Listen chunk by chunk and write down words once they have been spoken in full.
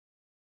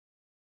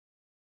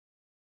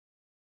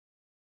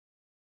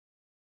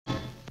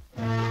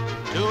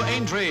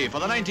Aintree for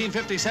the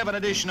 1957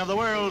 edition of the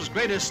world's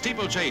greatest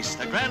steeplechase,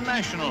 the Grand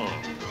National.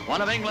 One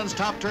of England's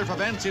top turf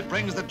events, it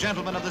brings the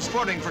gentlemen of the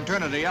sporting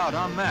fraternity out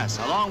en masse,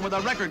 along with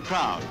a record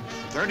crowd.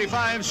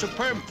 35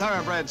 superb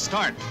thoroughbreds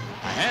start.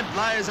 Ahead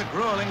lies a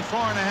grueling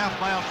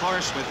 4.5-mile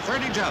course with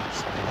 30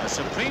 jumps, a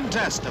supreme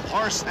test of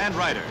horse and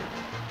rider.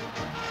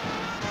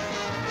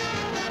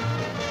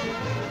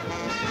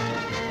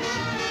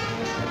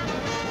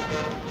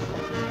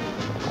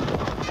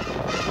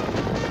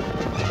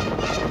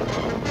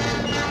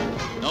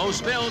 No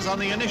spills on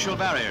the initial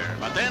barrier,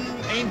 but then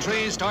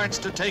Aintree starts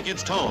to take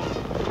its toll.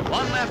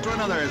 One after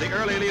another, the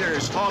early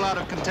leaders fall out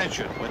of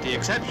contention, with the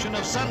exception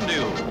of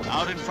Sundew,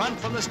 out in front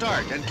from the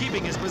start and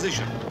keeping his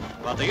position.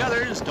 But the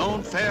others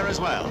don't fare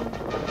as well.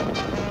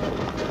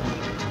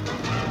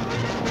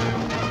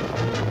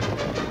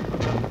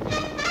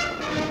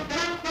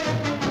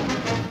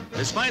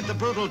 Despite the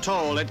brutal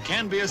toll, it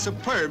can be a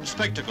superb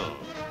spectacle.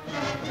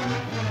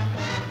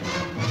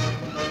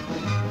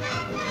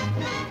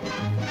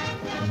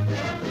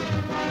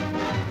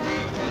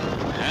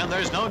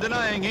 There's no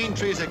denying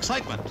Aintree's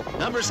excitement.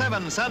 Number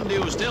 7,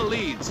 Sundew, still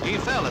leads. He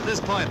fell at this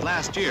point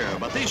last year,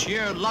 but this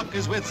year luck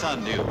is with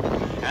Sundew.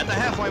 At the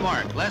halfway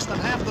mark, less than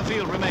half the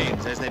field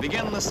remains as they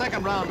begin the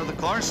second round of the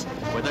course,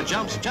 with the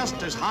jumps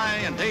just as high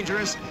and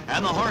dangerous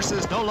and the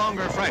horses no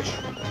longer fresh.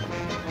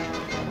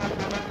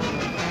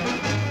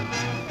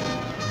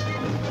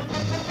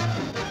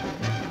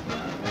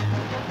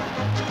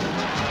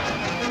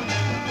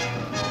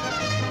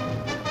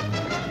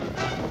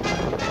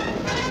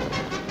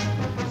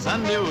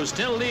 Sundew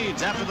still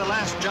leads after the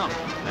last jump,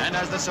 and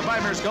as the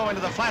survivors go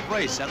into the flat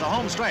race at the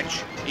home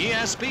stretch,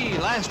 ESP,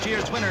 last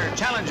year's winner,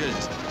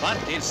 challenges, but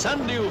it's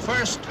Sundew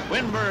first,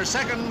 Winver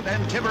second,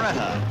 and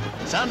Tiberetta.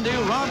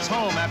 Sundew romps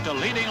home after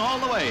leading all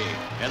the way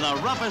in the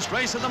roughest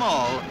race of them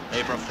all,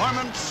 a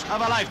performance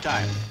of a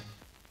lifetime.